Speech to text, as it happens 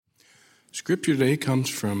Scripture today comes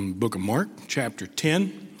from the book of Mark, chapter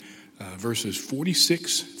 10, verses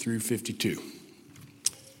 46 through 52.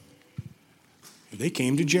 They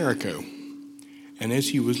came to Jericho, and as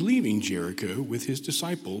he was leaving Jericho with his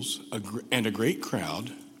disciples and a great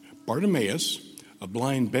crowd, Bartimaeus, a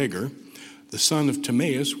blind beggar, the son of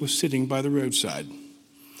Timaeus, was sitting by the roadside.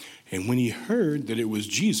 And when he heard that it was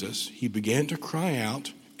Jesus, he began to cry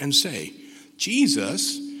out and say,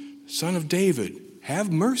 "Jesus, Son of David,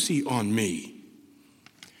 have mercy on me."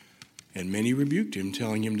 And many rebuked him,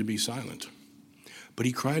 telling him to be silent. But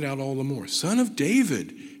he cried out all the more, "Son of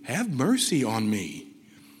David, have mercy on me."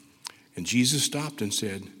 And Jesus stopped and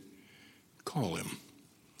said, "Call him."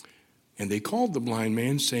 And they called the blind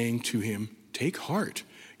man, saying to him, "Take heart,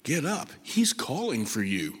 get up, he's calling for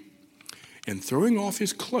you." And throwing off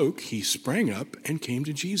his cloak, he sprang up and came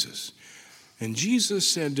to Jesus. And Jesus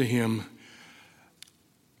said to him,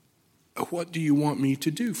 "What do you want me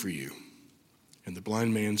to do for you?" And the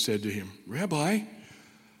blind man said to him, "Rabbi,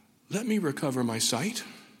 let me recover my sight."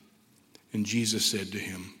 And Jesus said to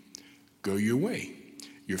him, "Go your way,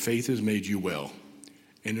 your faith has made you well."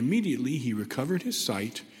 And immediately he recovered his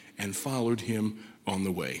sight and followed him on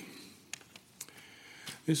the way.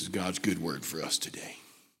 This is God's good word for us today.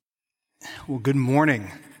 Well, good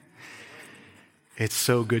morning. It's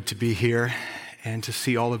so good to be here and to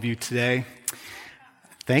see all of you today.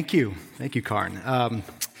 Thank you, Karn.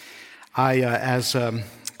 As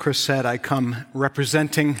Chris said, I come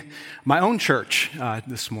representing my own church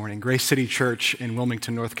this morning, Grace City Church in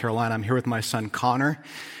Wilmington, North Carolina. I'm here with my son, Connor.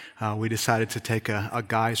 We decided to take a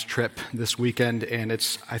guy's trip this weekend, and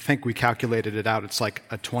I think we calculated it out, it's like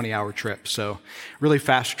a 20-hour trip. So really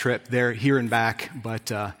fast trip there, here and back, but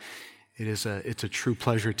it's a true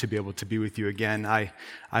pleasure to be able to be with you again. I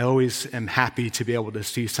always am happy to be able to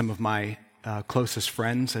see some of my closest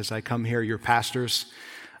friends as I come here, your pastors,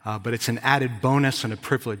 but it's an added bonus and a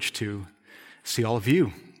privilege to see all of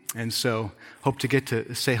you. And so hope to get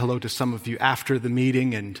to say hello to some of you after the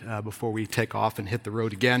meeting and before we take off and hit the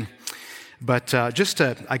road again. But just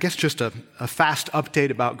a fast update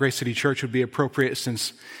about Grace City Church would be appropriate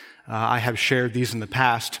since I have shared these in the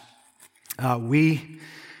past.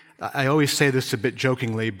 I always say this a bit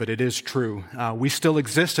jokingly, but it is true. We still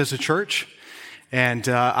exist as a church, and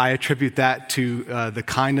I attribute that to the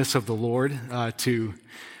kindness of the Lord.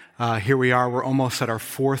 Here we are, we're almost at our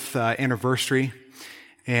 4th anniversary,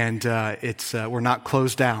 and we're not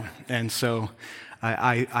closed down. And so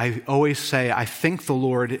I always say I think the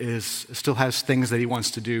Lord still has things that He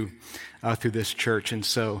wants to do through this church. And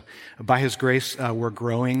so by His grace, we're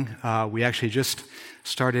growing. We actually just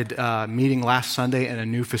started meeting last Sunday in a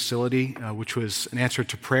new facility, which was an answer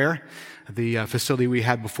to prayer. The facility we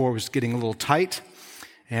had before was getting a little tight.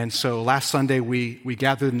 And so last Sunday, we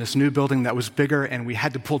gathered in this new building that was bigger, and we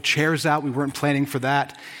had to pull chairs out. We weren't planning for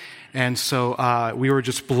that. And so we were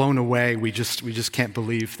just blown away. We just can't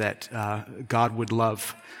believe that God would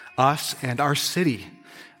love us and our city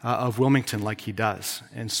of Wilmington like He does.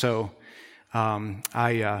 And so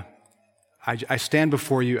I stand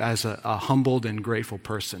before you as a humbled and grateful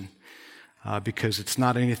person because it's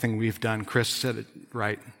not anything we've done. Chris said it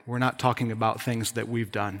right. We're not talking about things that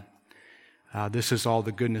we've done. This is all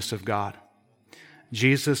the goodness of God.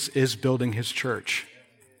 Jesus is building His church.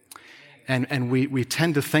 And we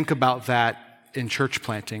tend to think about that in church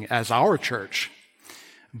planting as our church,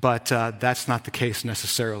 but that's not the case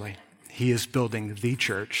necessarily. He is building the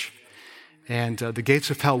church, and the gates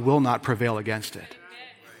of hell will not prevail against it.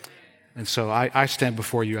 And so I stand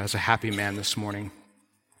before you as a happy man this morning,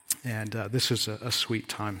 and this is a sweet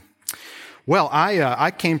time. Well,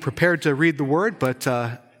 I came prepared to read the Word, but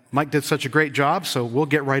Mike did such a great job, so we'll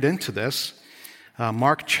get right into this.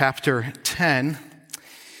 Mark chapter 10.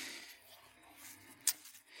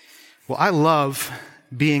 Well, I love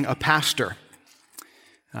being a pastor.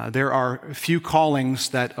 There are few callings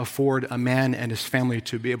that afford a man and his family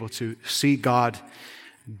to be able to see God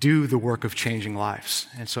do the work of changing lives.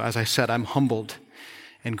 And so, as I said, I'm humbled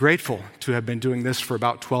and grateful to have been doing this for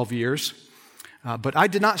about 12 years. But I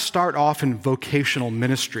did not start off in vocational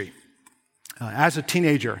ministry. As a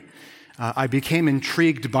teenager, I became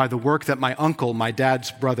intrigued by the work that my uncle, my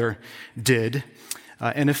dad's brother, did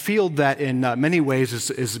in a field that in many ways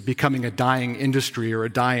is becoming a dying industry or a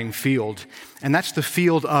dying field, and that's the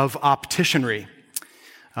field of opticianry.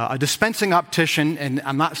 A dispensing optician, and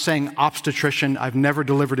I'm not saying obstetrician, I've never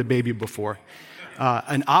delivered a baby before.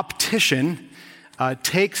 An optician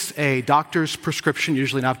takes a doctor's prescription,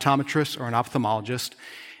 usually an optometrist or an ophthalmologist,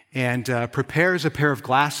 and prepares a pair of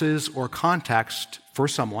glasses or contacts for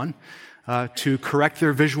someone to correct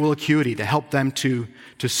their visual acuity, to help them to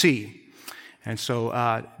see. And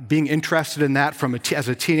so being interested in that as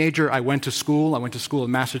a teenager, I went to school. I went to school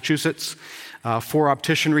in Massachusetts for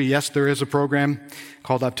opticianry. Yes, there is a program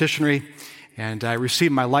called opticianry. And I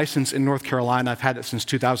received my license in North Carolina. I've had it since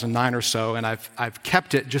 2009 or so, and I've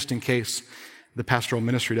kept it just in case the pastoral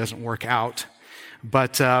ministry doesn't work out.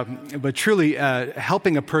 But truly,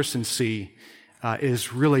 helping a person see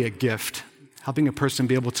is really a gift. Helping a person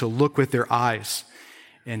be able to look with their eyes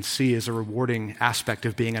and see is a rewarding aspect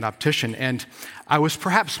of being an optician. And I was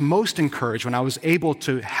perhaps most encouraged when I was able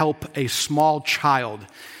to help a small child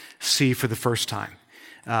see for the first time,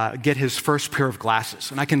 get his first pair of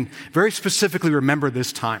glasses. And I can very specifically remember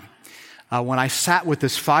this time when I sat with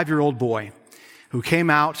this 5-year-old boy who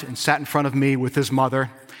came out and sat in front of me with his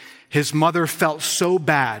mother. His mother felt so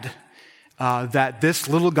bad that this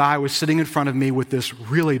little guy was sitting in front of me with this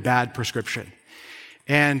really bad prescription.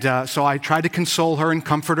 And so I tried to console her and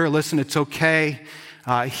comfort her. Listen, it's okay.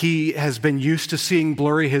 He has been used to seeing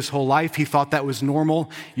blurry his whole life. He thought that was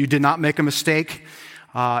normal. You did not make a mistake.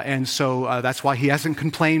 And so that's why he hasn't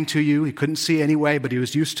complained to you. He couldn't see anyway, but he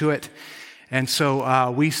was used to it. And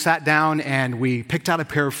so we sat down and we picked out a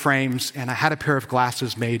pair of frames, and I had a pair of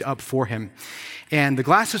glasses made up for him. And the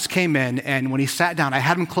glasses came in, and when he sat down, I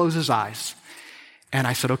had him close his eyes. And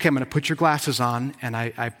I said, okay, I'm going to put your glasses on. And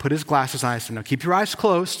I put his glasses on. I said, now keep your eyes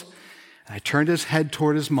closed. And I turned his head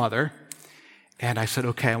toward his mother. And I said,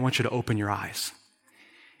 okay, I want you to open your eyes.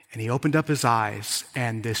 And he opened up his eyes,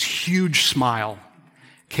 and this huge smile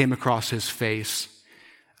came across his face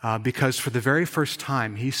because for the very first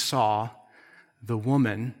time, he saw the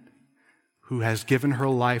woman who has given her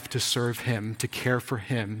life to serve him, to care for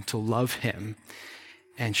him, to love him.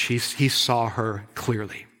 And he saw her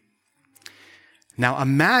clearly. Now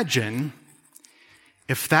imagine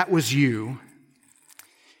if that was you,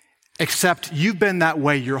 except you've been that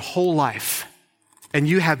way your whole life, and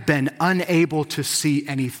you have been unable to see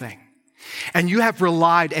anything. And you have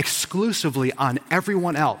relied exclusively on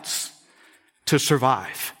everyone else to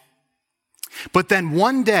survive. But then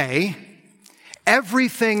one day,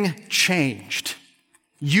 everything changed.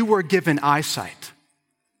 You were given eyesight.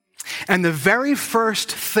 And the very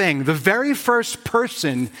first thing, the very first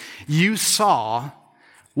person you saw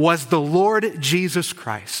was the Lord Jesus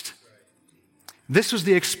Christ. This was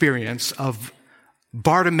the experience of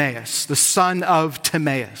Bartimaeus, the son of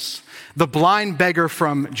Timaeus, the blind beggar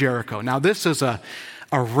from Jericho. Now, this is a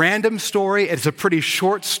random story. It's a pretty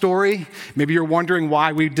short story. Maybe you're wondering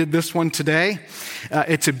why we did this one today.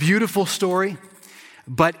 It's a beautiful story.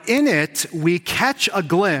 But in it, we catch a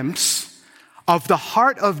glimpse of the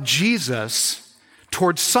heart of Jesus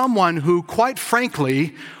towards someone who, quite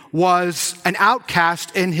frankly, was an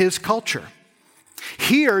outcast in his culture.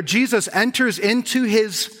 Here, Jesus enters into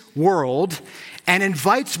his world and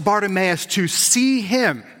invites Bartimaeus to see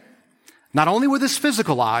him, not only with his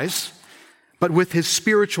physical eyes, but with his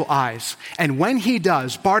spiritual eyes. And when he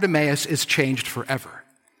does, Bartimaeus is changed forever.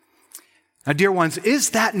 Now, dear ones,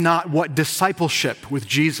 is that not what discipleship with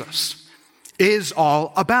Jesus is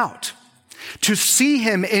all about? To see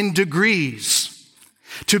him in degrees,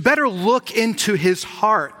 to better look into his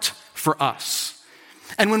heart for us.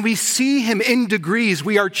 And when we see him in degrees,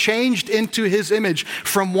 we are changed into his image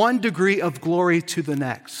from one degree of glory to the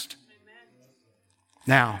next. Amen.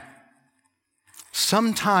 Now,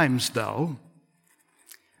 sometimes, though,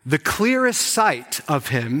 the clearest sight of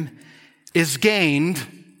him is gained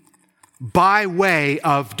by way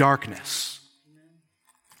of darkness.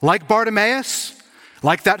 Like Bartimaeus,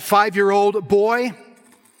 like that 5-year-old boy,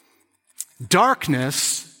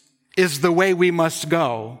 darkness is the way we must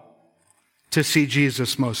go to see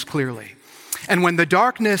Jesus most clearly. And when the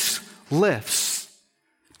darkness lifts,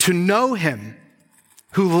 to know him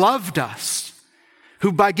who loved us,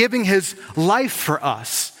 who by giving his life for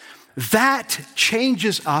us, that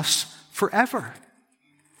changes us forever.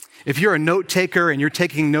 If you're a note taker and you're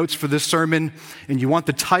taking notes for this sermon and you want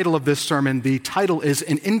the title of this sermon, the title is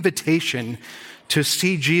An Invitation to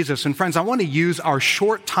See Jesus. And friends, I want to use our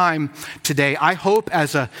short time today, I hope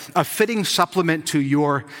as a fitting supplement to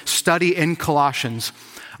your study in Colossians,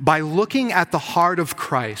 by looking at the heart of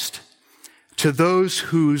Christ to those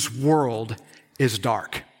whose world is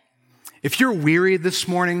dark. If you're weary this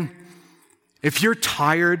morning, if you're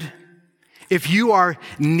tired, if you are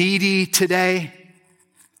needy today,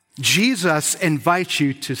 Jesus invites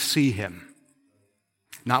you to see him,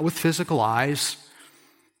 not with physical eyes,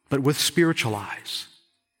 but with spiritual eyes.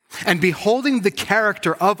 And beholding the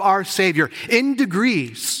character of our Savior in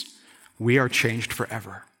degrees, we are changed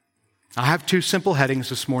forever. I have two simple headings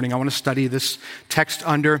this morning I want to study this text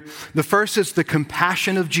under. The first is the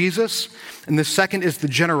compassion of Jesus, and the second is the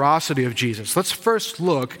generosity of Jesus. Let's first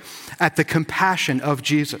look at the compassion of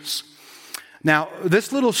Jesus. Now,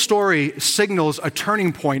 this little story signals a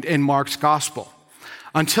turning point in Mark's gospel.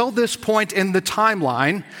 Until this point in the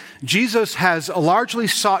timeline, Jesus has largely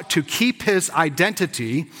sought to keep his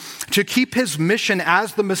identity, to keep his mission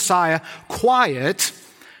as the Messiah quiet,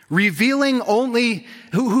 revealing only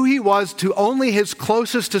who he was to only his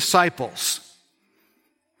closest disciples.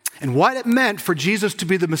 And what it meant for Jesus to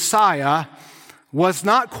be the Messiah was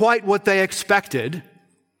not quite what they expected.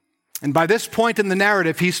 And by this point in the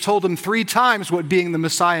narrative, he's told them 3 times what being the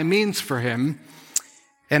Messiah means for him,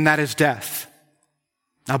 and that is death.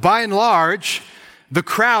 Now, by and large, the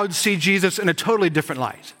crowd see Jesus in a totally different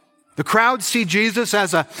light. The crowd see Jesus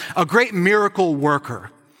as a great miracle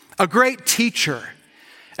worker, a great teacher.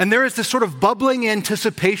 And there is this sort of bubbling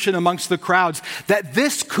anticipation amongst the crowds that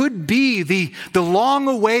this could be the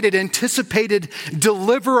long-awaited, anticipated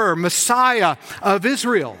deliverer, Messiah of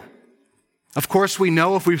Israel. Of course, we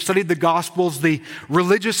know if we've studied the Gospels, the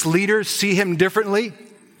religious leaders see him differently.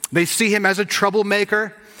 They see him as a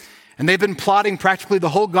troublemaker. And they've been plotting practically the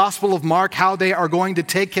whole Gospel of Mark, how they are going to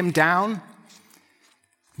take him down.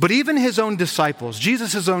 But even his own disciples,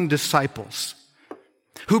 Jesus' own disciples,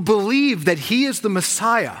 who believe that he is the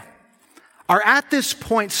Messiah, are at this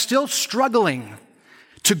point still struggling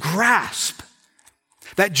to grasp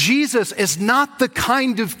that Jesus is not the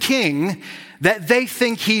kind of king that they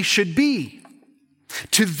think he should be.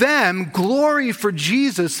 To them, glory for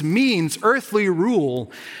Jesus means earthly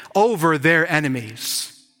rule over their enemies.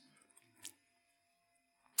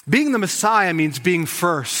 Being the Messiah means being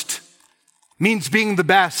first, means being the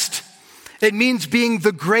best. It means being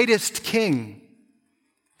the greatest king.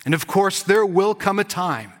 And of course, there will come a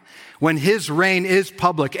time when his reign is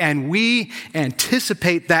public, and we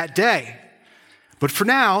anticipate that day. But for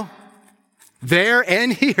now, there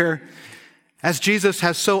and here, as Jesus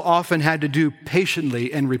has so often had to do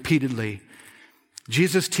patiently and repeatedly,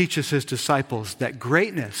 Jesus teaches his disciples that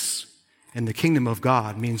greatness in the kingdom of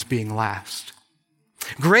God means being last.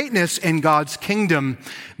 Greatness in God's kingdom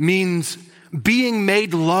means being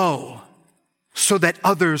made low so that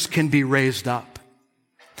others can be raised up.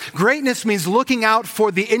 Greatness means looking out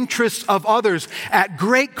for the interests of others at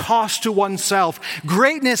great cost to oneself.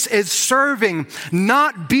 Greatness is serving,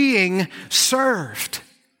 not being served.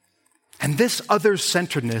 And this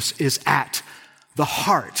other-centeredness is at the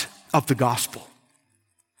heart of the gospel.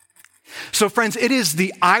 So friends, it is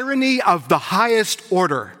the irony of the highest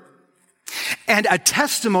order and a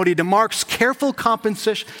testimony to Mark's careful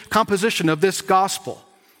composition of this gospel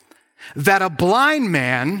that a blind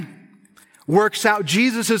man works out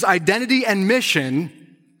Jesus' identity and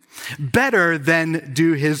mission better than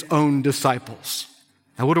do his own disciples.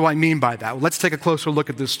 Now, what do I mean by that? Well, let's take a closer look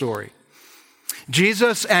at this story.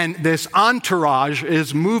 Jesus and this entourage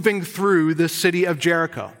is moving through the city of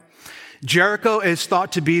Jericho. Jericho is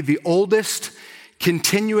thought to be the oldest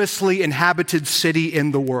continuously inhabited city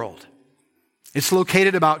in the world. It's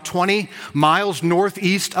located about 20 miles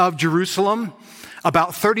northeast of Jerusalem,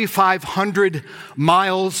 about 3,500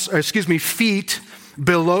 feet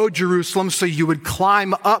below Jerusalem, so you would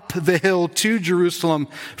climb up the hill to Jerusalem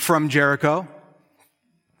from Jericho.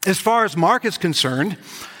 As far as Mark is concerned,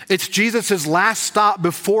 it's Jesus' last stop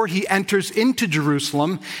before he enters into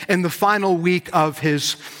Jerusalem in the final week of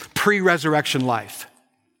his pre-resurrection life.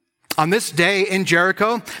 On this day in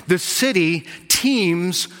Jericho, the city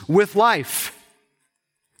teems with life.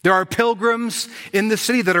 There are pilgrims in the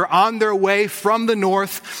city that are on their way from the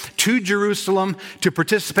north to Jerusalem to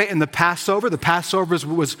participate in the Passover. The Passover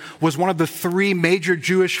was one of the 3 major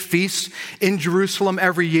Jewish feasts in Jerusalem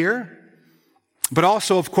every year. But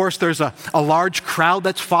also, of course, there's a large crowd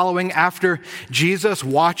that's following after Jesus,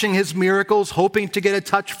 watching his miracles, hoping to get a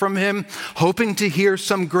touch from him, hoping to hear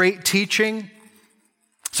some great teaching.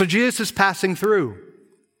 So Jesus is passing through.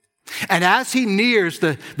 And as he nears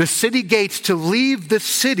the city gates to leave the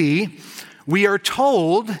city, we are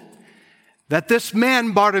told that this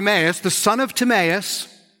man, Bartimaeus, the son of Timaeus,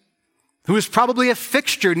 who is probably a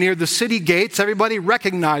fixture near the city gates, everybody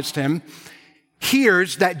recognized him,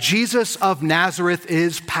 hears that Jesus of Nazareth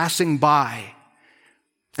is passing by.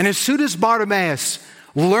 And as soon as Bartimaeus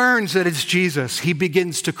learns that it's Jesus, he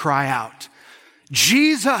begins to cry out,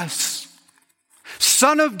 "Jesus,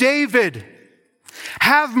 Son of David,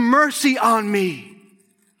 have mercy on me."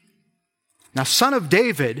 Now, Son of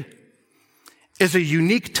David is a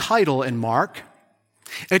unique title in Mark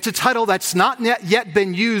It's a title that's not yet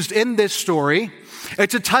been used in this story.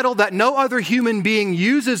 It's a title that no other human being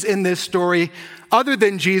uses in this story other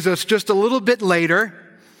than Jesus just a little bit later.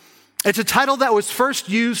 It's a title that was first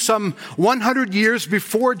used some 100 years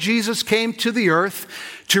before Jesus came to the earth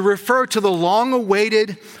to refer to the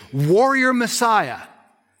long-awaited warrior Messiah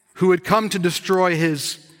who would come to destroy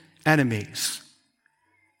his enemies.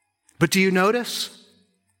 But do you notice?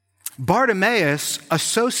 Bartimaeus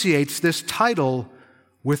associates this title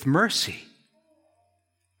with mercy.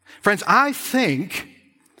 Friends, I think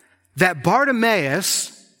that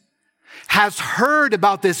Bartimaeus has heard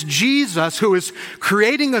about this Jesus who is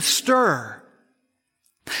creating a stir.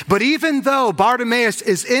 But even though Bartimaeus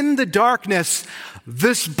is in the darkness,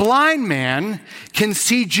 this blind man can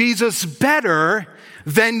see Jesus better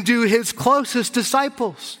than do his closest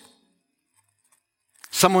disciples.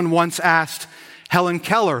 Someone once asked Helen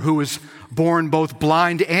Keller, who was born both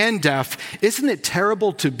blind and deaf, "Isn't it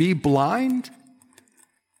terrible to be blind?"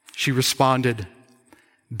 She responded,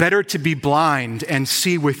 "Better to be blind and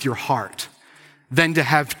see with your heart than to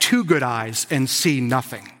have two good eyes and see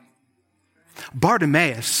nothing."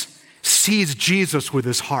 Bartimaeus sees Jesus with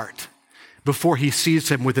his heart before he sees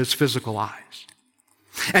him with his physical eyes.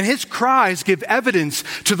 And his cries give evidence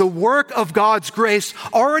to the work of God's grace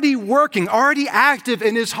already working, already active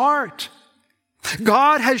in his heart.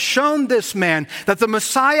 God has shown this man that the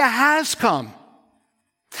Messiah has come,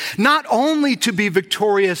 not only to be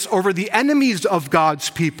victorious over the enemies of God's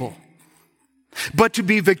people, but to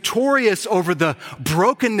be victorious over the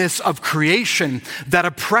brokenness of creation that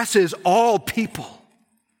oppresses all people.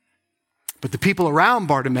 But the people around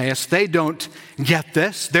Bartimaeus, they don't get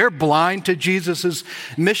this. They're blind to Jesus'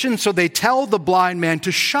 mission, so they tell the blind man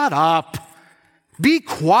to shut up, be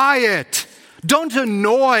quiet, don't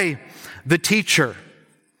annoy the teacher.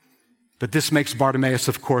 But this makes Bartimaeus,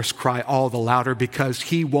 of course, cry all the louder because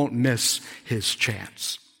he won't miss his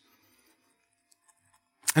chance.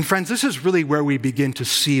 And friends, this is really where we begin to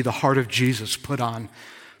see the heart of Jesus put on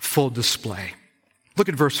full display. Look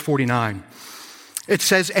at verse 49. It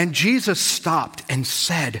says, "And Jesus stopped and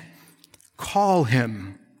said, 'Call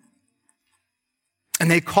him.' And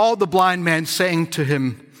they called the blind man, saying to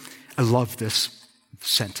him," I love this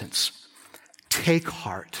sentence, "Take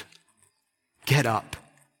heart, get up.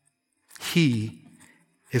 He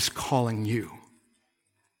is calling you."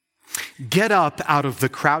 Get up out of the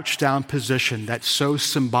crouched down position that's so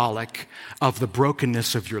symbolic of the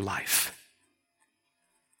brokenness of your life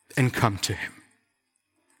and come to him.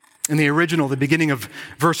 In the original, the beginning of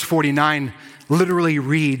verse 49 literally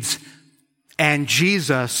reads, "And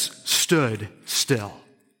Jesus stood still."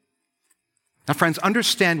 Now, friends,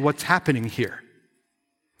 understand what's happening here.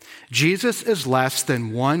 Jesus is less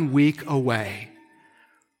than 1 week away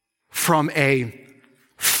from a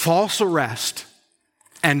false arrest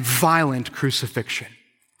and violent crucifixion.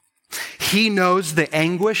 He knows the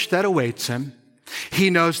anguish that awaits him.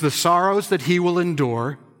 He knows the sorrows that he will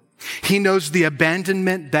endure. He knows the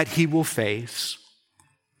abandonment that he will face.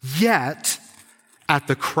 Yet, at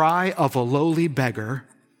the cry of a lowly beggar,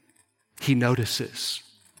 he notices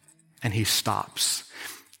and he stops.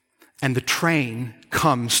 And the train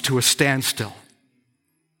comes to a standstill.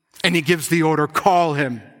 And he gives the order, "Call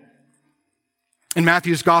him." In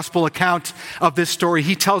Matthew's gospel account of this story,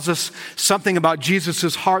 he tells us something about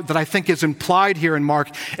Jesus' heart that I think is implied here in Mark.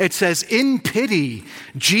 It says, "In pity,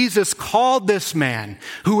 Jesus called this man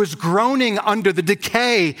who was groaning under the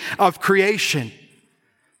decay of creation."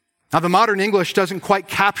 Now, the modern English doesn't quite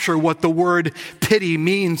capture what the word pity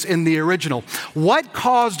means in the original. What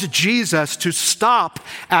caused Jesus to stop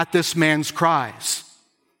at this man's cries?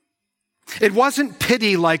 It wasn't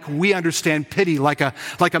pity like we understand pity, like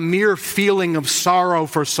a mere feeling of sorrow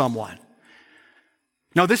for someone.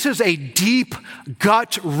 No, this is a deep,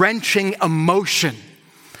 gut-wrenching emotion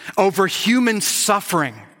over human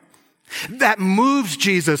suffering that moves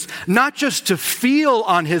Jesus not just to feel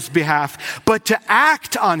on his behalf, but to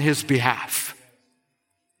act on his behalf.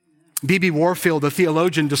 B.B. Warfield, the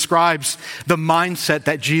theologian, describes the mindset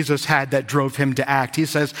that Jesus had that drove him to act. He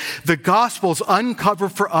says, "The Gospels uncover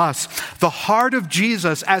for us the heart of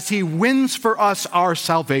Jesus as he wins for us our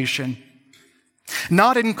salvation.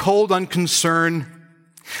 Not in cold unconcern,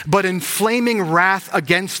 but in flaming wrath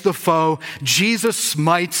against the foe, Jesus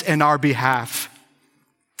smites in our behalf.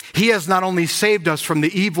 He has not only saved us from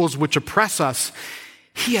the evils which oppress us,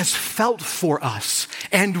 he has felt for us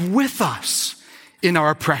and with us in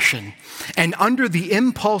our oppression, and under the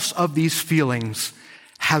impulse of these feelings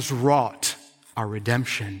has wrought our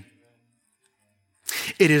redemption."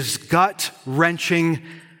 It is gut-wrenching,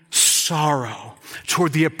 sorrow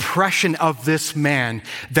toward the oppression of this man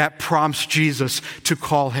that prompts Jesus to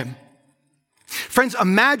call him. Friends,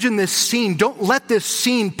 imagine this scene. Don't let this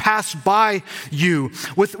scene pass by you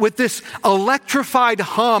with this electrified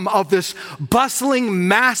hum of this bustling,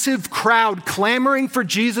 massive crowd clamoring for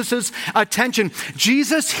Jesus' attention.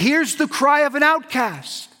 Jesus hears the cry of an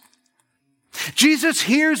outcast. Jesus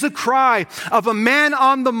hears the cry of a man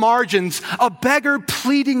on the margins, a beggar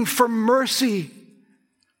pleading for mercy.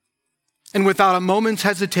 And without a moment's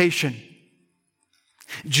hesitation,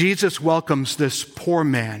 Jesus welcomes this poor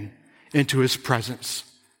man into his presence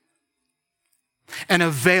and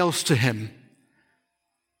avails to him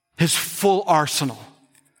his full arsenal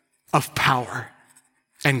of power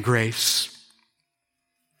and grace.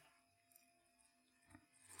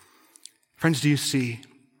 Friends, do you see?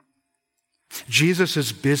 Jesus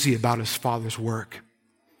is busy about his Father's work.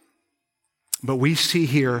 But we see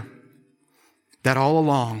here that all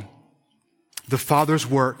along, the Father's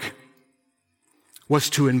work was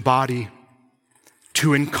to embody,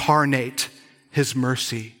 to incarnate his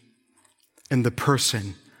mercy in the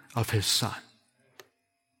person of his Son.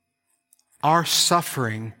 Our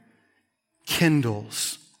suffering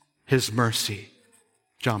kindles his mercy,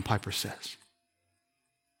 John Piper says.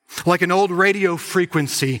 Like an old radio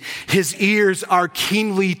frequency, his ears are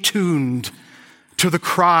keenly tuned to the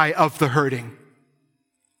cry of the hurting.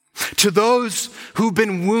 To those who've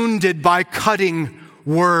been wounded by cutting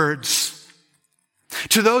words.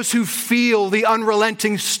 To those who feel the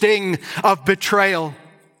unrelenting sting of betrayal.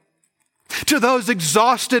 To those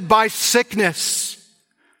exhausted by sickness.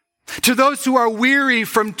 To those who are weary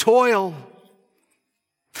from toil.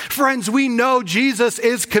 Friends, we know Jesus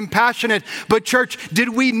is compassionate, but church, did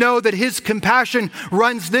we know that his compassion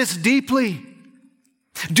runs this deeply?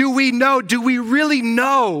 Do we really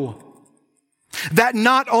know that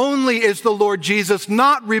not only is the Lord Jesus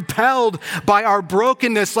not repelled by our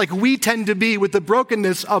brokenness like we tend to be with the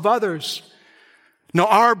brokenness of others? No,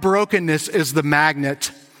 our brokenness is the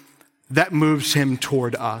magnet that moves him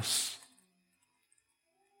toward us.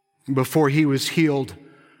 Before he was healed,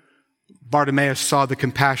 Bartimaeus saw the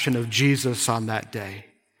compassion of Jesus on that day.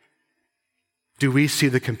 Do we see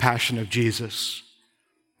the compassion of Jesus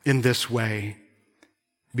in this way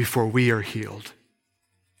before we are healed?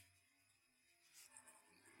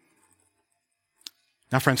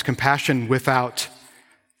 Now, friends, compassion without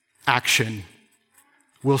action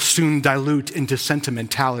will soon dilute into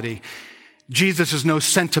sentimentality. Jesus is no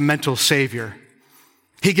sentimental Savior.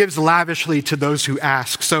 He gives lavishly to those who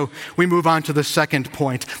ask. So we move on to the second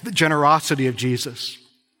point, the generosity of Jesus.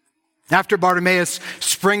 After Bartimaeus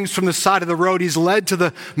springs from the side of the road, he's led to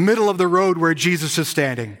the middle of the road where Jesus is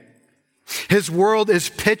standing. His world is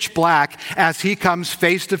pitch black as he comes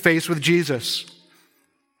face to face with Jesus.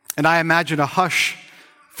 And I imagine a hush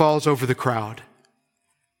falls over the crowd.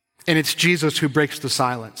 And it's Jesus who breaks the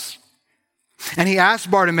silence. And he asks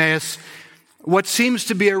Bartimaeus what seems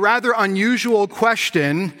to be a rather unusual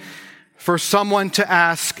question for someone to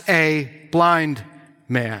ask a blind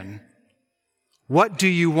man. What do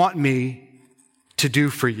you want me to do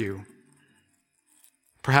for you?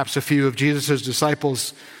 Perhaps a few of Jesus'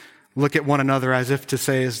 disciples look at one another as if to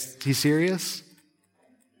say, is he serious?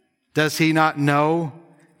 Does he not know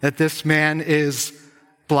that this man is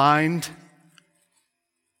blind?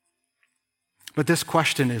 But this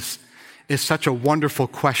question is such a wonderful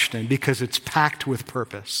question because it's packed with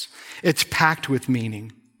purpose. It's packed with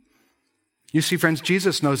meaning. You see, friends,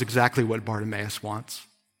 Jesus knows exactly what Bartimaeus wants.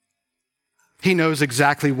 He knows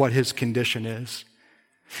exactly what his condition is.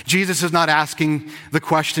 Jesus is not asking the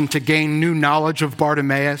question to gain new knowledge of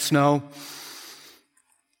Bartimaeus. No,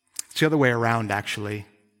 it's the other way around, actually.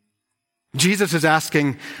 Jesus is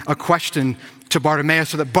asking a question to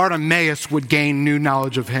Bartimaeus so that Bartimaeus would gain new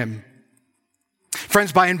knowledge of him.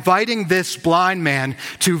 Friends, by inviting this blind man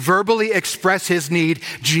to verbally express his need,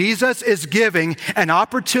 Jesus is giving an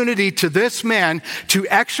opportunity to this man to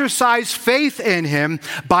exercise faith in him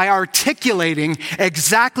by articulating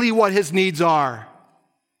exactly what his needs are.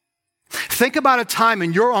 Think about a time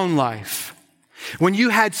in your own life when you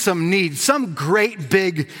had some need, some great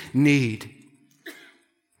big need.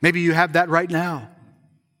 Maybe you have that right now.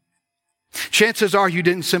 Chances are you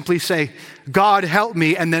didn't simply say, God help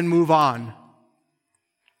me, and then move on.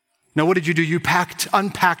 Now, what did you do? You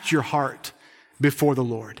unpacked your heart before the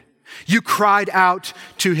Lord. You cried out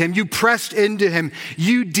to him. You pressed into him.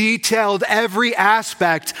 You detailed every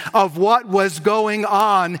aspect of what was going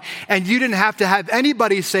on, and you didn't have to have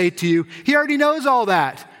anybody say to you, he already knows all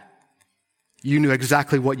that. You knew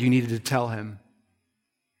exactly what you needed to tell him.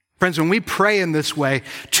 Friends, when we pray in this way,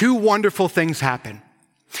 two wonderful things happen.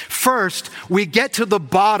 First, we get to the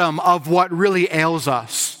bottom of what really ails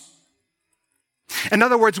us. In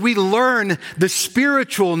other words, we learn the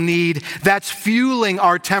spiritual need that's fueling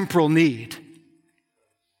our temporal need.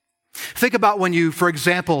 Think about when you, for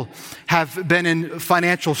example, have been in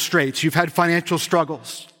financial straits. You've had financial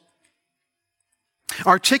struggles.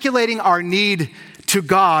 Articulating our need to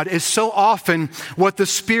God is so often what the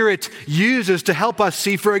Spirit uses to help us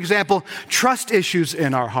see, for example, trust issues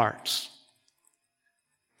in our hearts.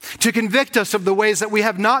 To convict us of the ways that we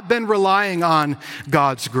have not been relying on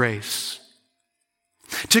God's grace.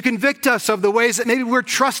 To convict us of the ways that maybe we're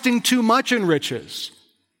trusting too much in riches.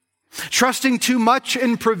 Trusting too much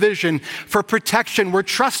in provision for protection. We're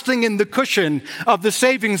trusting in the cushion of the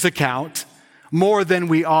savings account more than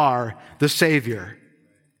we are the Savior.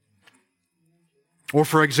 Or,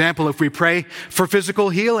 for example, if we pray for physical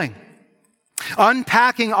healing,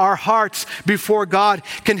 unpacking our hearts before God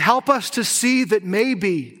can help us to see that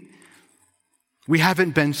maybe we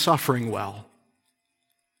haven't been suffering well.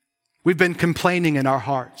 We've been complaining in our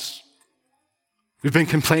hearts. We've been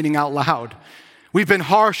complaining out loud. We've been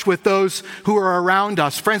harsh with those who are around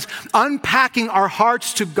us. Friends, unpacking our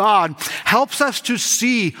hearts to God helps us to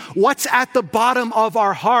see what's at the bottom of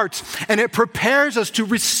our hearts, and it prepares us to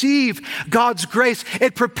receive God's grace.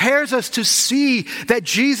 It prepares us to see that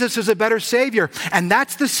Jesus is a better Savior. And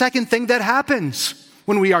that's the second thing that happens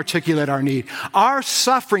when we articulate our need. Our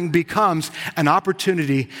suffering becomes an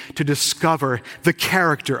opportunity to discover the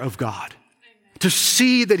character of God. To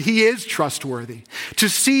see that he is trustworthy, to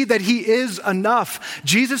see that he is enough.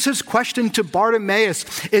 Jesus' question to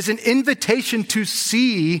Bartimaeus is an invitation to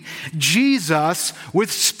see Jesus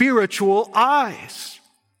with spiritual eyes.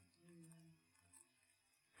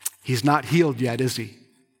 He's not healed yet, is he?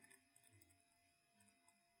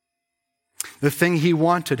 The thing he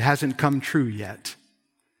wanted hasn't come true yet.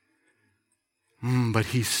 But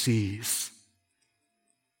he sees.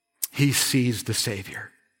 He sees the Savior.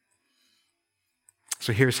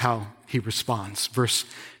 So here's how he responds. Verse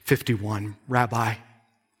 51, Rabbi,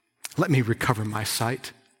 let me recover my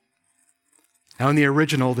sight. Now in the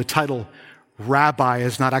original, the title Rabbi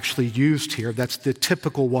is not actually used here. That's the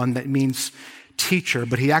typical one that means teacher,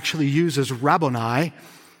 but he actually uses Rabboni.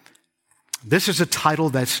 This is a title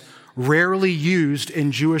that's rarely used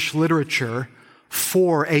in Jewish literature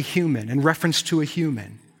for a human, in reference to a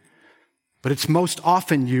human. But it's most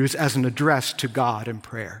often used as an address to God in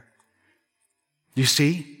prayer. You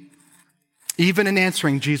see, even in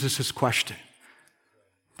answering Jesus' question,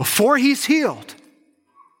 before he's healed,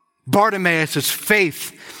 Bartimaeus'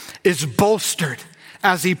 faith is bolstered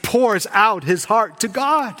as he pours out his heart to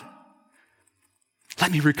God.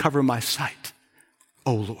 Let me recover my sight,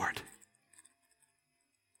 O Lord.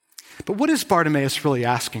 But what is Bartimaeus really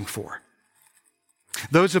asking for?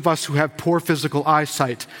 Those of us who have poor physical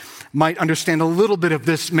eyesight might understand a little bit of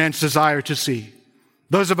this man's desire to see.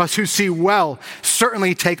 Those of us who see well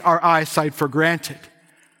certainly take our eyesight for granted.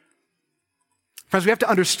 Friends, we have to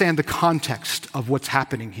understand the context of what's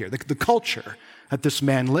happening here, the culture that this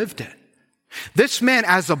man lived in. This man,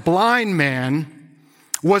 as a blind man,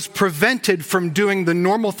 was prevented from doing the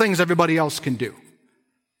normal things everybody else can do.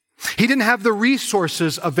 He didn't have the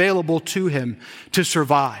resources available to him to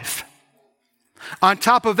survive. On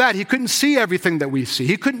top of that, he couldn't see everything that we see.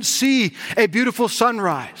 He couldn't see a beautiful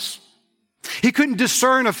sunrise. He couldn't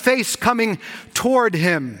discern a face coming toward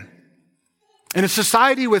him. In a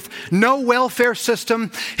society with no welfare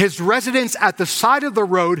system, his residence at the side of the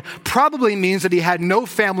road probably means that he had no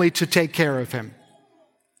family to take care of him.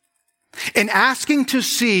 In asking to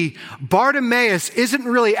see, Bartimaeus isn't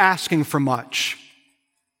really asking for much.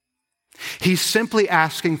 He's simply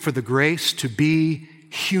asking for the grace to be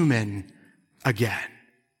human again.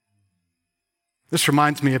 This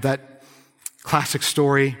reminds me of that classic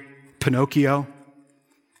story, Pinocchio,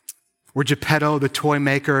 where Geppetto, the toy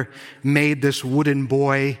maker, made this wooden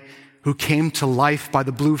boy who came to life by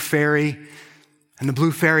the blue fairy. And the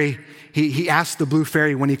blue fairy, he asked the blue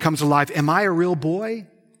fairy when he comes alive, "Am I a real boy?"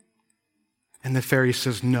 And the fairy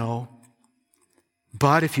says, "No.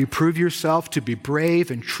 But if you prove yourself to be brave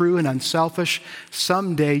and true and unselfish,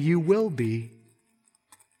 someday you will be."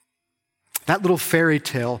 That little fairy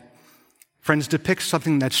tale, friends, depicts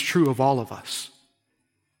something that's true of all of us.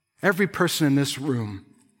 Every person in this room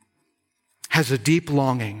has a deep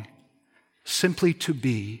longing simply to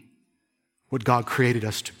be what God created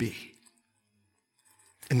us to be.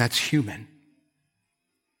 And that's human.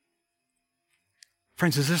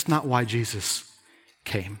 Friends, is this not why Jesus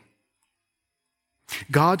came?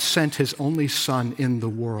 God sent his only Son in the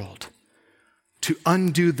world to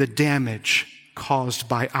undo the damage caused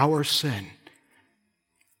by our sin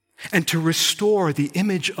and to restore the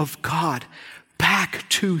image of God back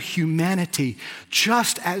to humanity,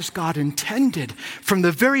 just as God intended from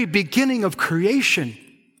the very beginning of creation.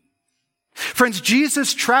 Friends,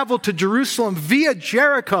 Jesus traveled to Jerusalem via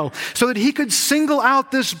Jericho so that he could single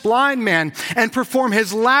out this blind man and perform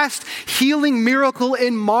his last healing miracle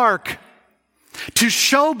in Mark, to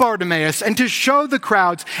show Bartimaeus and to show the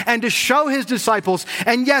crowds and to show his disciples,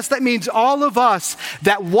 and yes, that means all of us,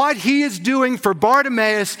 that what he is doing for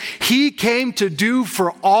Bartimaeus, he came to do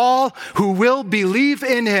for all who will believe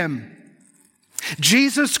in him.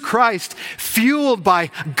 Jesus Christ, fueled by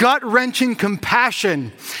gut-wrenching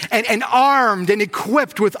compassion and armed and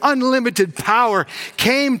equipped with unlimited power,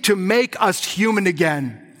 came to make us human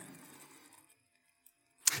again,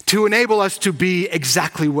 to enable us to be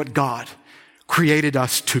exactly what God created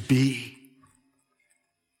us to be.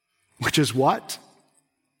 Which is what?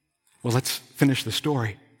 Well, let's finish the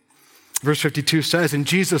story. Verse 52 says, and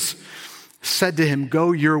Jesus said to him,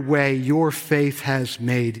 go your way, your faith has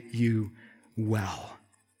made you well.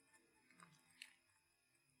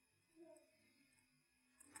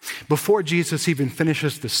 Before Jesus even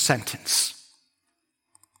finishes the sentence,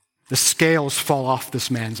 the scales fall off this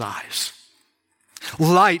man's eyes.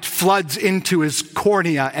 Light floods into his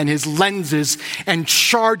cornea and his lenses and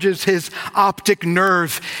charges his optic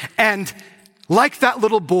nerve. And like that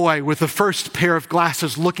little boy with the first pair of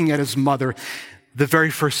glasses looking at his mother, the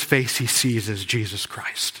very first face he sees is Jesus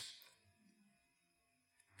Christ.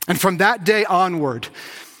 And from that day onward,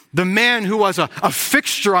 the man who was a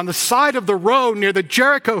fixture on the side of the road near the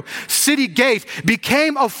Jericho city gate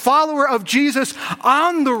became a follower of Jesus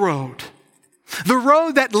on the road. The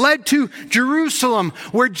road that led to Jerusalem,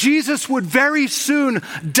 where Jesus would very soon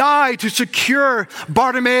die to secure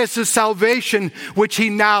Bartimaeus' salvation, which he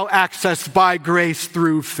now accessed by grace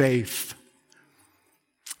through faith.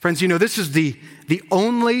 Friends, you know, this is the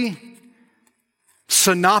only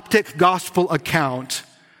synoptic gospel account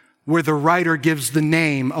where the writer gives the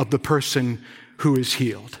name of the person who is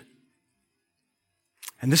healed.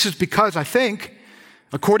 And this is because, I think,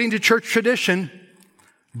 according to church tradition,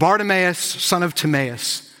 Bartimaeus, son of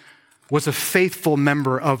Timaeus, was a faithful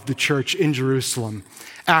member of the church in Jerusalem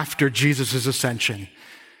after Jesus' ascension,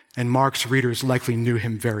 and Mark's readers likely knew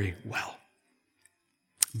him very well.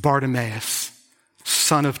 Bartimaeus,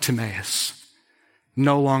 son of Timaeus,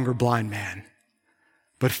 no longer blind man,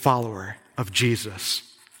 but follower of Jesus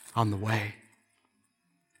on the way.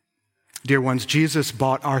 Dear ones, Jesus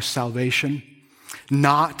bought our salvation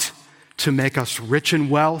not to make us rich in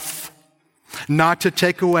wealth, not to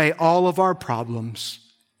take away all of our problems.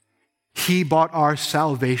 He bought our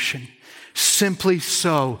salvation simply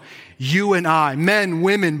so you and I, men,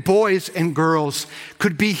 women, boys, and girls,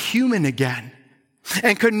 could be human again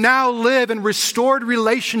and could now live in restored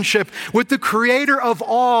relationship with the Creator of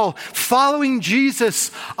all, following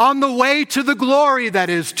Jesus on the way to the glory that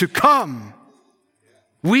is to come.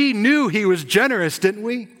 We knew he was generous, didn't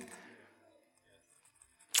we?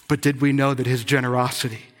 But did we know that his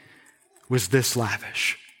generosity was this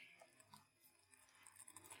lavish?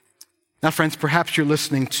 Now, friends, perhaps you're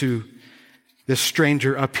listening to this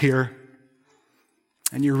stranger up here,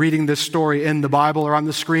 and you're reading this story in the Bible or on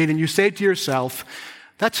the screen, and you say to yourself,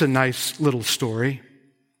 that's a nice little story.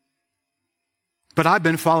 But I've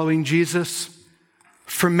been following Jesus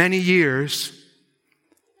for many years,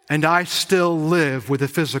 and I still live with a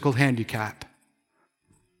physical handicap.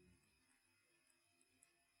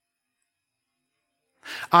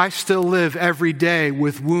 I still live every day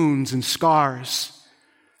with wounds and scars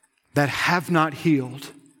that have not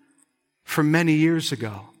healed from many years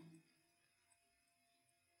ago.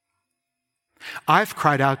 I've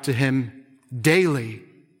cried out to him daily,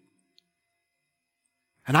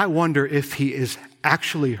 and I wonder if he has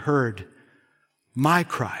actually heard my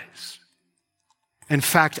cries. In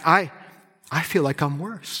fact, I feel like I'm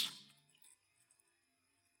worse.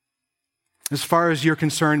 As far as you're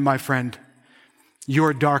concerned, my friend,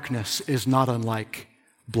 your darkness is not unlike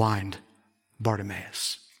blind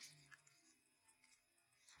Bartimaeus.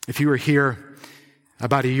 If you were here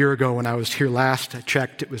about a year ago when I was here last, I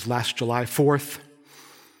checked, it was last July 4th.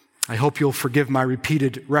 I hope you'll forgive my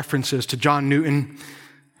repeated references to John Newton,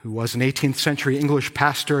 who was an 18th century English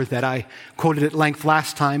pastor that I quoted at length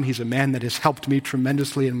last time. He's a man that has helped me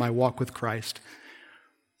tremendously in my walk with Christ.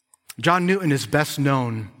 John Newton is best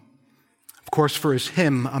known, of course, for his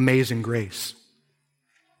hymn, Amazing Grace.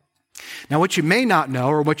 Now, what you may not know,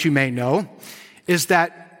 or what you may know, is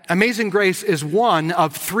that Amazing Grace is one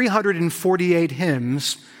of 348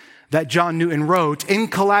 hymns that John Newton wrote in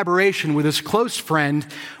collaboration with his close friend,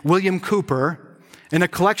 William Cowper, in a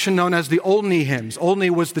collection known as the Olney Hymns. Olney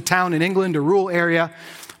was the town in England, a rural area,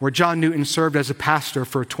 where John Newton served as a pastor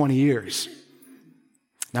for 20 years.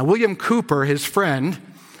 Now, William Cooper, his friend,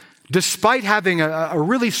 despite having a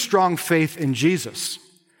really strong faith in Jesus,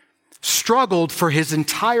 struggled for his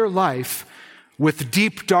entire life with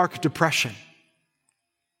deep, dark depression.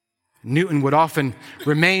 Newton would often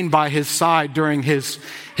remain by his side during his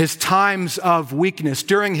times of weakness,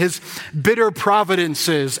 during his bitter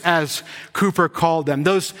providences, as Cooper called them,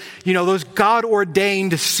 those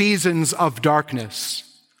God-ordained seasons of darkness.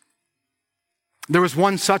 There was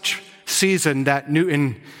one such season that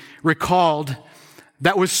Newton recalled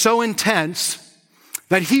that was so intense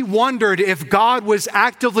that he wondered if God was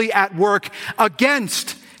actively at work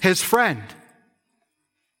against his friend.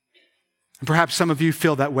 And perhaps some of you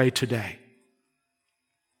feel that way today.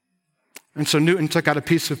 And so Newton took out a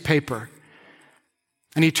piece of paper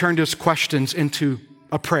and he turned his questions into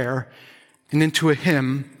a prayer and into a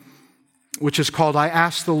hymn, which is called, "I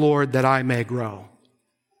Ask the Lord That I May Grow."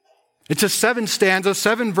 It's a 7-stanza,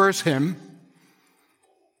 7-verse hymn.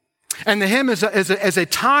 And the hymn is a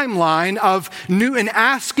timeline of Newton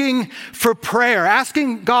asking for prayer,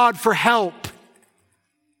 asking God for help,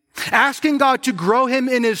 asking God to grow him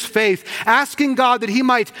in his faith, asking God that he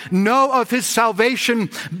might know of his salvation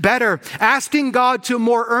better, asking God to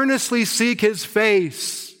more earnestly seek his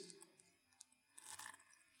face.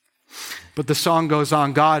 But the song goes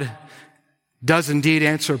on. God does indeed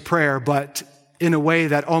answer prayer, but in a way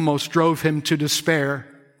that almost drove him to despair.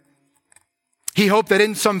 He hoped that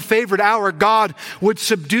in some favored hour, God would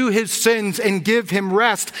subdue his sins and give him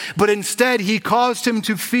rest. But instead, he caused him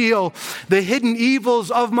to feel the hidden evils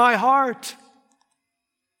of my heart.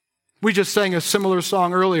 We just sang a similar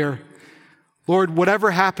song earlier. Lord, whatever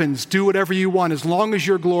happens, do whatever you want as long as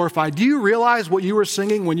you're glorified. Do you realize what you were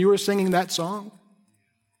singing when you were singing that song?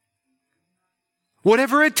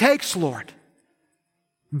 Whatever it takes, Lord,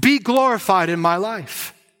 be glorified in my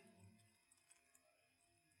life.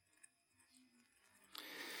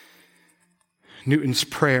 Newton's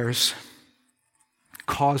prayers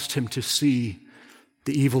caused him to see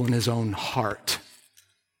the evil in his own heart,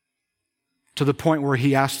 to the point where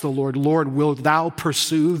he asked the Lord, "Lord, wilt thou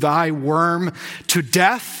pursue thy worm to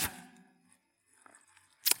death?"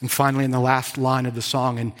 And finally, in the last line of the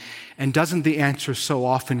song, and doesn't the answer so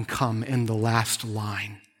often come in the last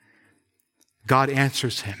line? God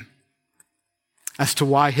answers him as to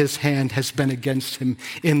why his hand has been against him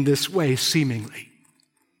in this way, seemingly.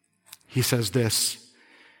 He says this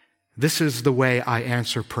is the way I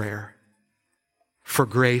answer prayer, for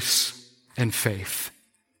grace and faith.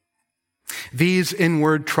 These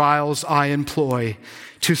inward trials I employ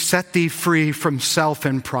to set thee free from self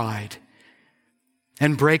and pride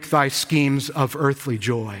and break thy schemes of earthly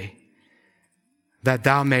joy, that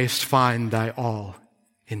thou mayst find thy all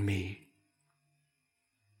in me.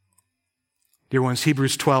 Dear ones,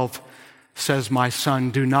 Hebrews 12 says, "My son,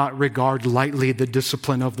 do not regard lightly the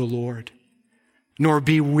discipline of the Lord, nor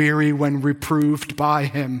be weary when reproved by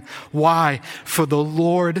him." Why? For the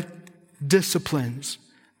Lord disciplines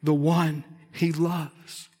the one he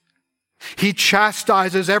loves. He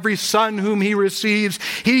chastises every son whom he receives.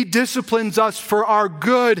 He disciplines us for our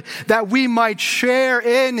good, that we might share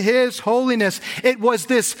in his holiness. It was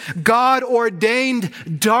this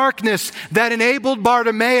God-ordained darkness that enabled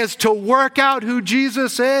Bartimaeus to work out who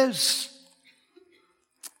Jesus is.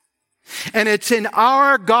 And it's in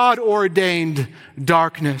our God-ordained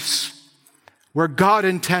darkness where God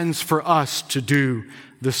intends for us to do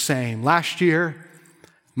the same. Last year,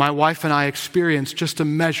 my wife and I experienced just a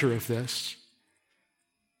measure of this.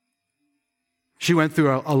 She went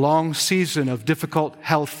through a long season of difficult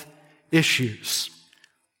health issues.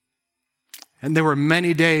 And there were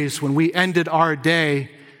many days when we ended our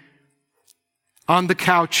day on the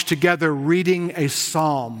couch together reading a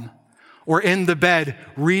psalm, or in the bed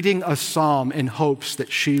reading a psalm in hopes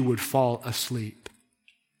that she would fall asleep.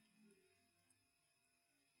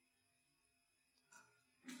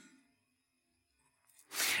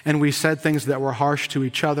 And we said things that were harsh to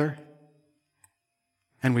each other,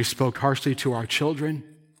 and we spoke harshly to our children.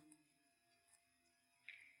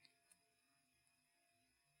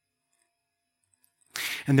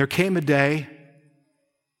 And there came a day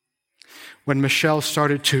when Michelle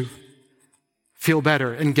started to feel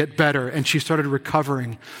better and get better, and she started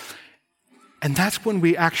recovering. And that's when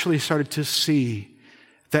we actually started to see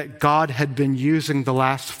that God had been using the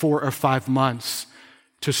last 4 or 5 months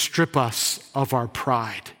to strip us of our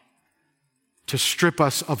pride, to strip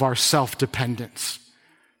us of our self-dependence,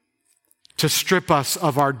 to strip us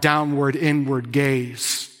of our downward, inward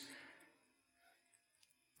gaze,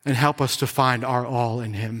 and help us to find our all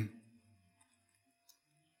in him.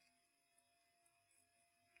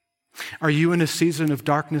 Are you in a season of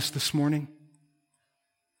darkness this morning?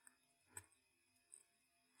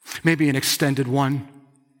 Maybe an extended one.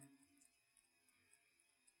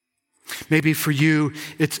 Maybe for you,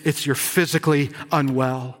 it's you're physically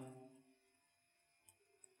unwell.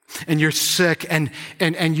 And you're sick and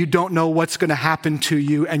you don't know what's going to happen to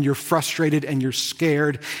you, and you're frustrated and you're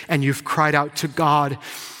scared and you've cried out to God.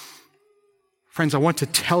 Friends, I want to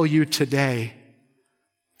tell you today,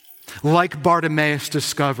 like Bartimaeus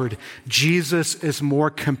discovered, Jesus is more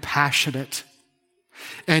compassionate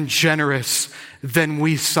and generous than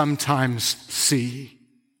we sometimes see.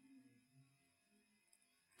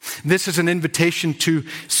 This is an invitation to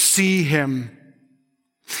see him.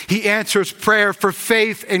 He answers prayer for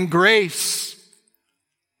faith and grace.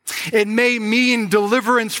 It may mean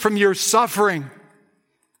deliverance from your suffering,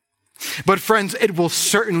 but friends, it will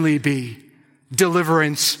certainly be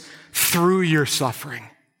deliverance through your suffering,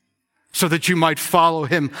 so that you might follow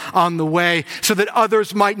him on the way, so that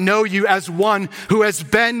others might know you as one who has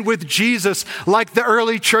been with Jesus, like the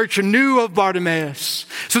early church knew of Bartimaeus,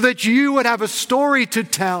 so that you would have a story to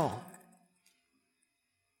tell.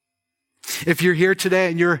 If you're here today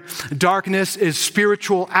and your darkness is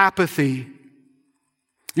spiritual apathy,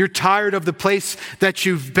 you're tired of the place that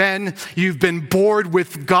you've been bored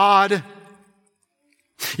with God,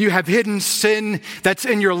 you have hidden sin that's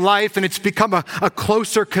in your life and it's become a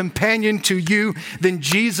closer companion to you than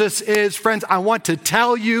Jesus is. Friends, I want to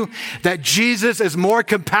tell you that Jesus is more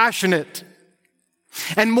compassionate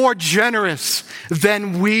and more generous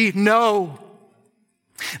than we know.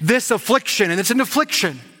 This affliction, and it's an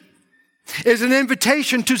affliction, is an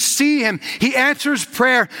invitation to see him. He answers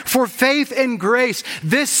prayer for faith and grace.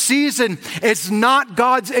 This season is not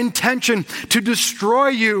God's intention to destroy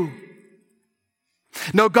you.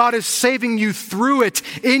 No, God is saving you through it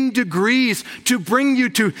in degrees to bring you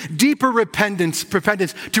to deeper repentance,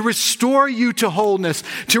 to restore you to wholeness,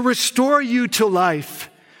 to restore you to life,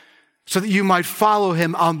 so that you might follow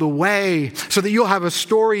him on the way, so that you'll have a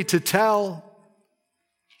story to tell.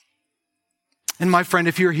 And my friend,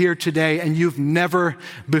 if you're here today and you've never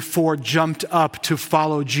before jumped up to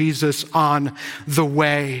follow Jesus on the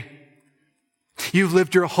way, you've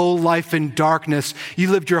lived your whole life in darkness. You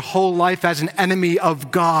lived your whole life as an enemy of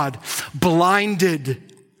God,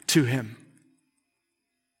 blinded to him.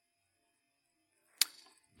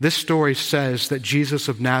 This story says that Jesus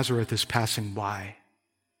of Nazareth is passing by.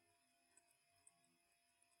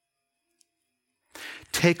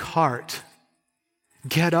 Take heart.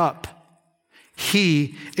 Get up.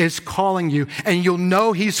 He is calling you, and you'll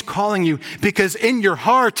know he's calling you because in your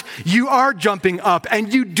heart you are jumping up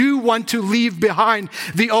and you do want to leave behind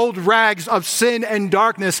the old rags of sin and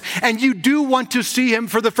darkness, and you do want to see him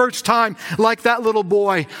for the first time like that little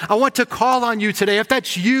boy. I want to call on you today. If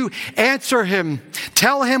that's you, answer him.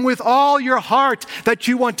 Tell him with all your heart that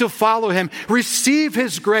you want to follow him. Receive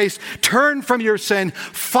his grace. Turn from your sin.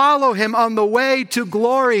 Follow him on the way to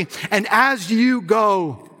glory. And as you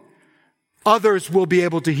go, others will be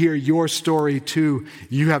able to hear your story too.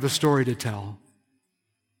 You have a story to tell.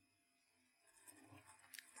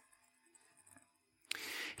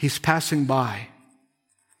 He's passing by.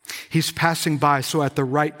 He's passing by, so at the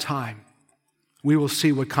right time, we will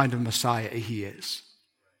see what kind of Messiah he is.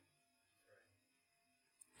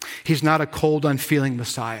 He's not a cold, unfeeling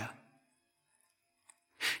Messiah.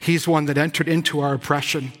 He's one that entered into our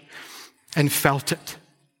oppression and felt it.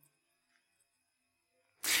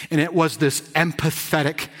 And it was this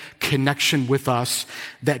empathetic connection with us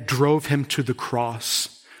that drove him to the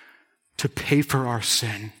cross to pay for our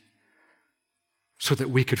sin so that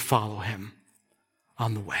we could follow him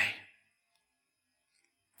on the way.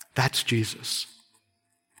 That's Jesus.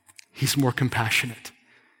 He's more compassionate.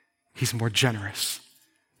 He's more generous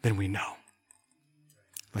than we know.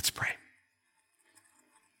 Let's pray.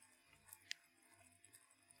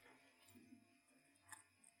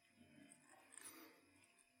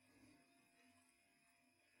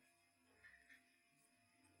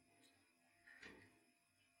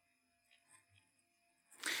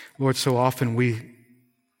 Lord, so often we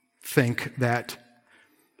think that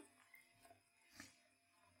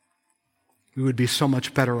we would be so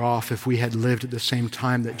much better off if we had lived at the same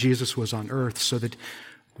time that Jesus was on earth so that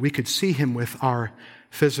we could see him with our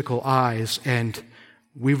physical eyes, and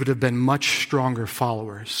we would have been much stronger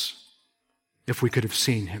followers if we could have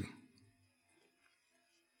seen him.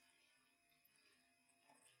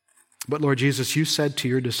 But Lord Jesus, you said to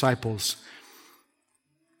your disciples,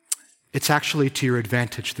 it's actually to your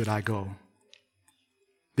advantage that I go.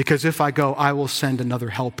 Because if I go, I will send another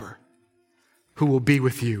helper who will be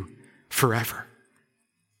with you forever.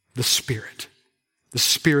 The Spirit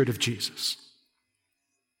of Jesus.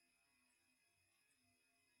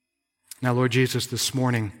 Now, Lord Jesus, this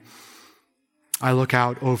morning, I look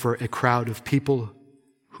out over a crowd of people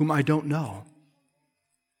whom I don't know.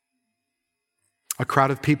 A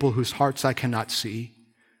crowd of people whose hearts I cannot see,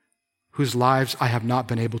 whose lives I have not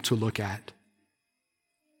been able to look at.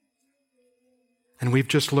 And we've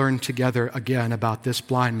just learned together again about this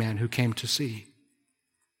blind man who came to see.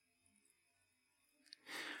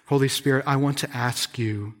 Holy Spirit, I want to ask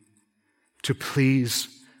you to please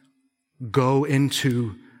go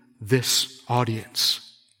into this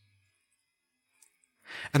audience.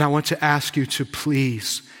 And I want to ask you to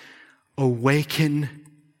please awaken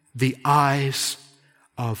the eyes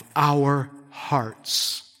of our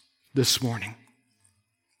hearts this morning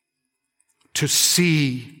to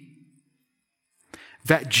see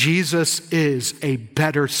that Jesus is a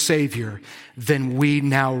better Savior than we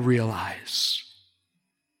now realize.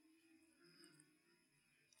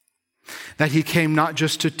 That he came not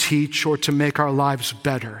just to teach or to make our lives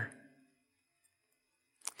better,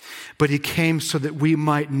 but he came so that we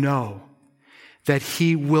might know that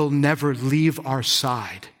he will never leave our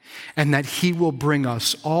side and that he will bring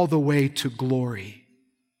us all the way to glory.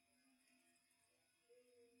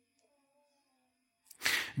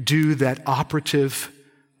 Do that operative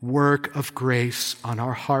work of grace on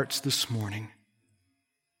our hearts this morning.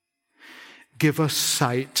 Give us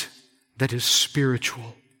sight that is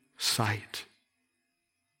spiritual sight.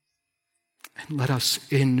 And let us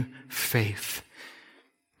in faith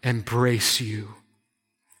embrace you,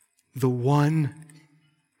 the one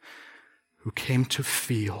who came to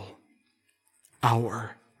feel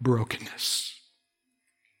our brokenness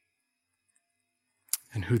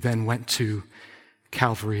and who then went to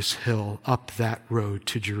Calvary's Hill, up that road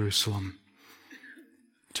to Jerusalem,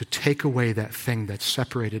 to take away that thing that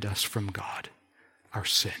separated us from God, our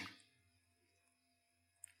sin.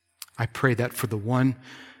 I pray that for the one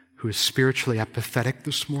who is spiritually apathetic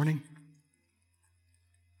this morning.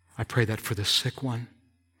 I pray that for the sick one.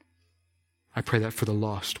 I pray that for the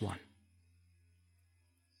lost one.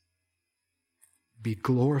 Be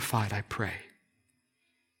glorified, I pray,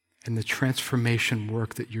 in the transformation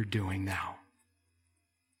work that you're doing now.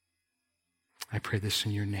 I pray this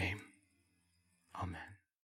in your name. Amen.